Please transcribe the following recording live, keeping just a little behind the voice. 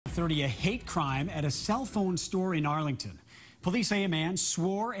30, a hate crime at a cell phone store in Arlington. Police say a man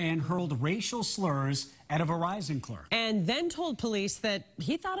swore and hurled racial slurs at a Verizon clerk. And then told police that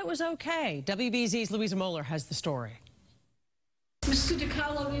he thought it was okay. WBZ's Louisa Moller has the story. Mr.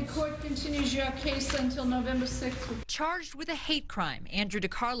 DiCarlo, the court continues your case until November 6th. Charged with a hate crime, Andrew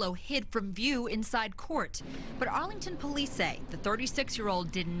DiCarlo hid from view inside court. But Arlington police say the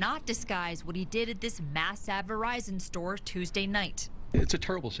 36-year-old did not disguise what he did at this Mass Ave Verizon store Tuesday night. It's a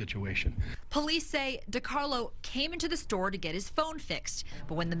terrible situation. Police say DiCarlo came into the store to get his phone fixed,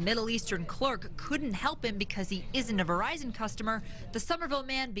 but when the Middle Eastern clerk couldn't help him because he isn't a Verizon customer, the Somerville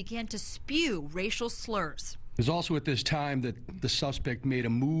man began to spew racial slurs. It was also at this time that the suspect made a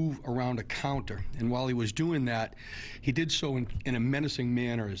move around a counter, and while he was doing that, he did so in a menacing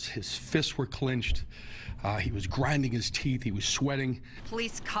manner as his fists were clenched. He was grinding his teeth, he was sweating.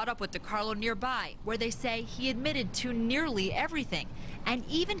 Police caught up with DiCarlo nearby, where they say he admitted to nearly everything and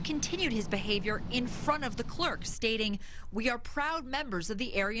even continued his behavior in front of the clerk, stating, "We are proud members of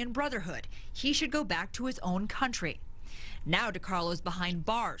the Aryan Brotherhood. He should go back to his own country." Now DiCarlo's behind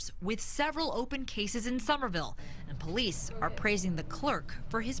bars with several open cases in Somerville, and police are praising the clerk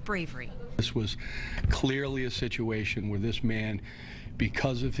for his bravery. This was clearly a situation where this man,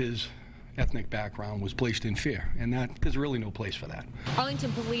 because of his ethnic background, was placed in fear, and there's really no place for that.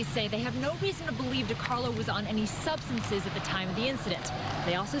 Arlington police say they have no reason to believe DiCarlo was on any substances at the time of the incident.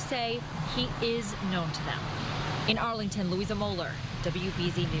 They also say he is known to them. In Arlington, Louisa Moller,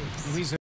 WBZ News.